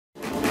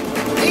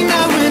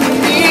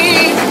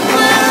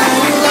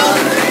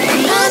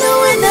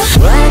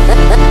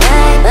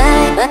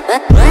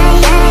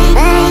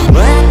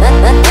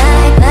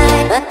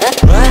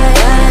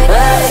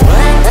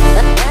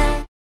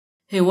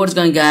what's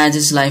going on, guys?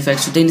 This is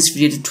TheLifeHax. Today in this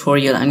video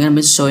tutorial I'm gonna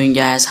be showing you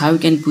guys how you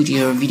can put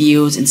your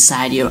videos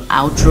inside your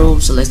outro.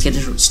 So let's get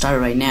started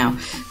right now.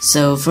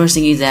 So first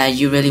thing is that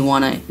you really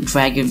want to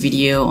drag your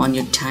video on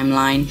your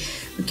timeline,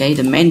 okay,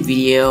 the main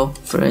video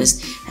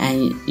first,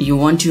 and you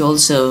want to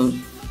also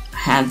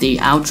have the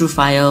outro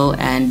file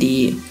and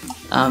the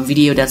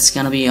video that's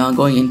gonna be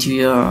going into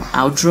your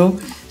outro.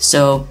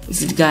 So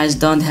if you guys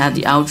don't have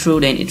the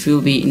outro, then it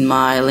will be in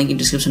my link in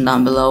description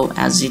down below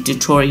as a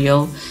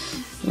tutorial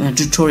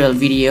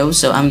video.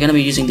 So I'm gonna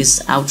be using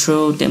this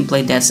outro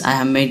template that I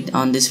have made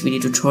on this video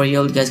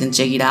tutorial. You guys can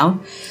check it out.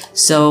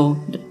 So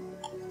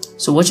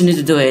what you need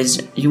to do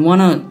is you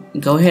wanna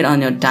go ahead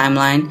on your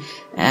timeline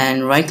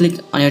and right click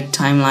on your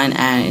timeline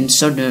and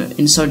insert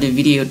the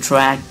video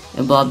track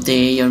above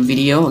your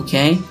video,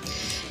 okay,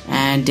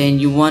 and then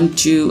you want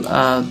to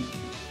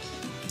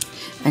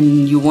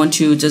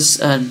just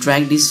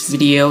drag this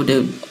video,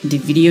 the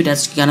video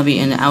that's gonna be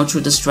in the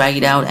outro, just drag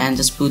it out and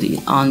just put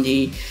it on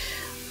the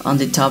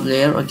top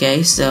layer,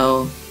 okay.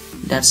 So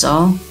that's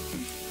all.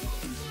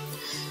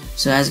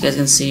 So as you guys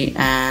can see,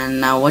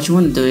 and now what you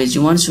want to do is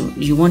you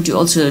want to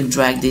also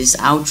drag this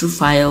outro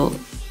file,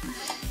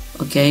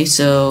 okay.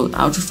 So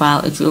outro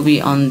file, it will be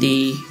on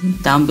the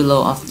down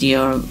below of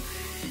your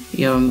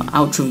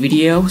outro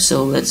video.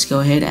 So let's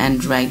go ahead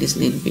and drag this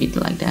little bit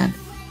like that,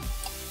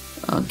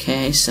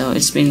 okay. So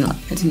it's been, I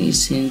think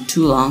it's been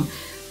too long,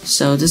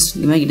 so just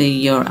make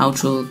your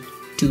outro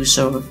too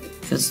short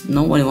because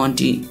nobody want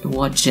to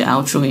watch the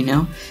outro, you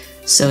know.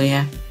 So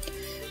yeah,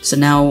 so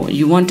now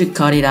you want to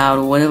cut it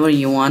out whatever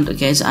you want,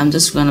 okay. So I'm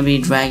just gonna be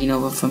dragging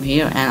over from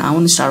here, and I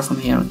want to start from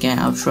here, okay.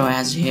 Outro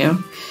as here,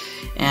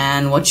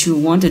 and what you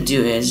want to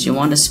do is you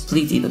want to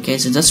split it, okay.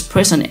 So just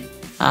press on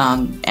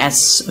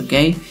S,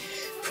 okay,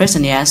 press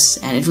on S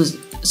and it will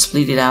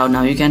split it out.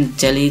 Now you can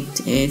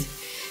delete it,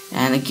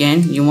 and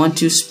again you want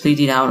to split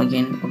it out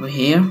again over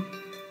here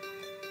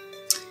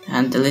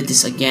and delete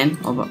this again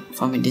over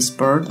from this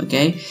part,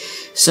 okay.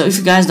 So if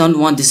you guys don't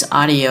want this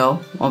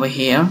audio over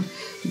here,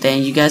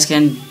 then you guys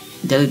can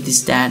delete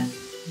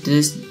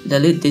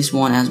delete this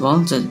one as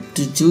well. So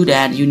to do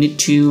that, you need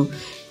to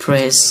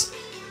press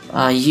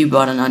U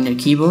button on your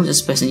keyboard.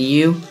 Just press on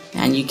U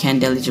and you can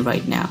delete it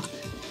right now.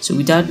 So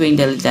without doing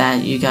delete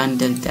that, you can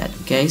delete that,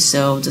 okay.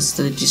 So just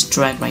delete this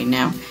track right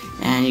now,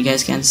 and you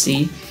guys can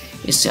see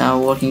it's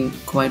working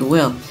quite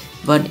well.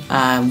 But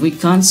we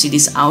can't see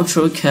this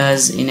outro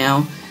because, you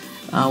know,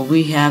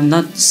 we have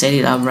not set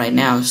it up right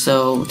now.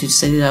 So to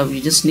set it up, you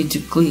just need to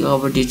click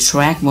over the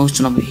track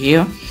motion over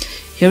here.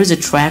 Here is a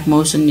track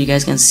motion, you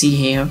guys can see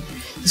here.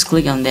 Just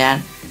click on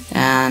that,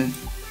 and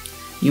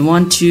you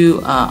want to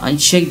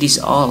uncheck this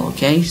all,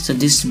 okay. So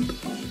this,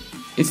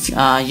 if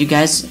you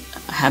guys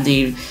have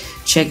the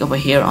check over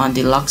here on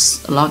the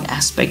log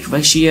aspect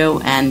ratio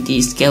and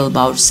the scale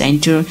about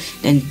center,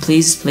 then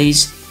please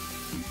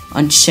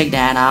uncheck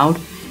that out,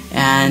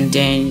 and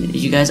then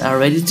you guys are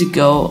ready to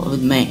go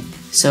with me.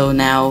 So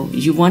now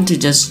you want to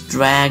just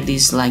drag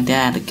this like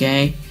that,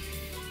 okay,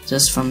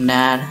 just from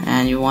that,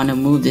 and you want to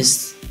move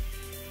this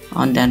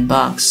on that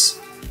box,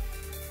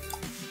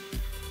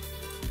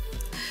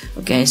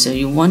 okay. So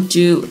you want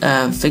to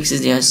fix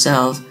it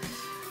yourself,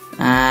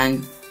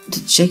 and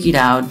to check it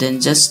out, then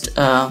just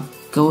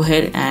go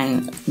ahead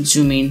and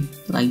zoom in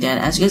like that.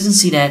 As you guys can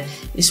see that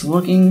it's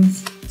working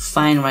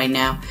fine right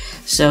now.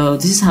 So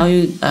this is how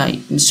you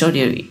insert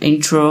your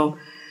intro.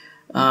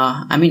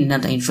 I mean,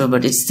 not the intro,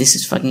 but this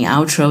is fucking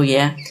outro,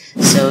 yeah.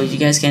 So you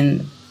guys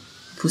can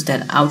put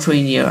that outro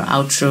in your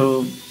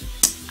outro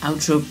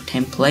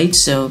template.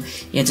 So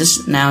yeah,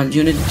 just now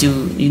you need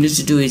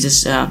to do is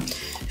just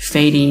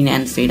fade in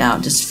and fade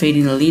out. Just fade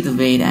in a little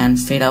bit and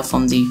fade out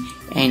from the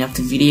end of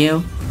the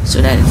video,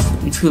 so that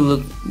it will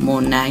look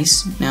more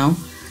nice now,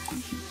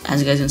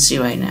 as you guys can see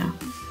right now.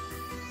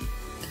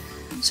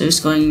 So it's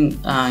going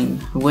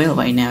well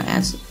right now,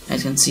 as you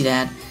can see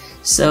that.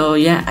 So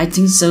yeah, I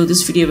think so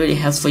this video really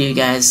helps for you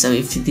guys. So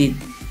if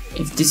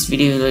this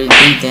video really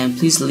did, then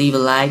please leave a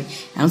like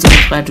and also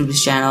subscribe to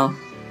this channel.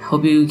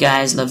 Hope you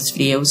guys love this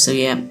video. So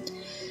yeah,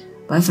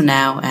 bye for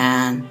now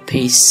and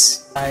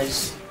peace,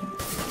 guys.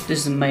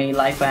 This is my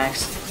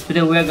TheLifeHax.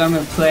 Today we're gonna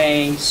be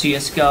playing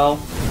CS:GO.